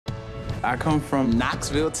I come from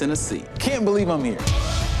Knoxville, Tennessee. Can't believe I'm here.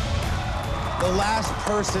 The last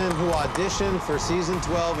person who auditioned for season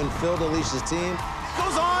 12 and filled Alicia's team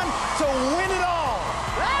goes on to win it all.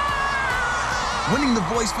 Winning The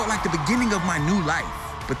Voice felt like the beginning of my new life,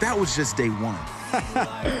 but that was just day one.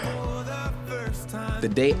 The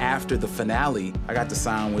day after the finale, I got to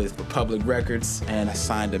sign with Republic Records, and I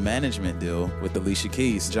signed a management deal with Alicia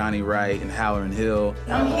Keys, Johnny Wright, and Halloran Hill.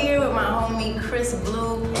 I'm here with my homie Chris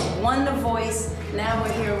Blue, won The Voice. Now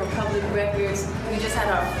we're here at Republic Records. We just had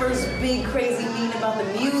our first big crazy meeting about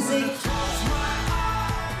the music.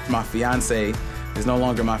 My fiance is no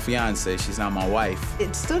longer my fiance. She's now my wife.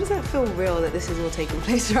 It still doesn't feel real that this is all taking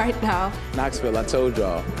place right now. Knoxville, I told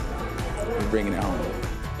y'all, we're bringing it home.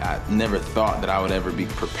 I never thought that I would ever be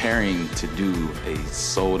preparing to do a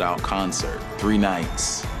sold-out concert, 3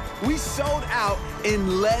 nights. We sold out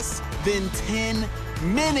in less than 10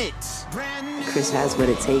 minutes. Chris has what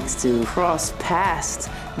it takes to cross past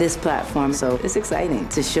this platform, so it's exciting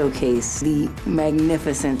to showcase the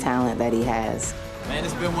magnificent talent that he has. Man,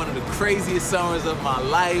 it's been one of the craziest summers of my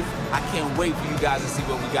life. I can't wait for you guys to see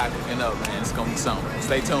what we got cooking up, man. It's gonna be something.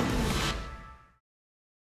 Stay tuned.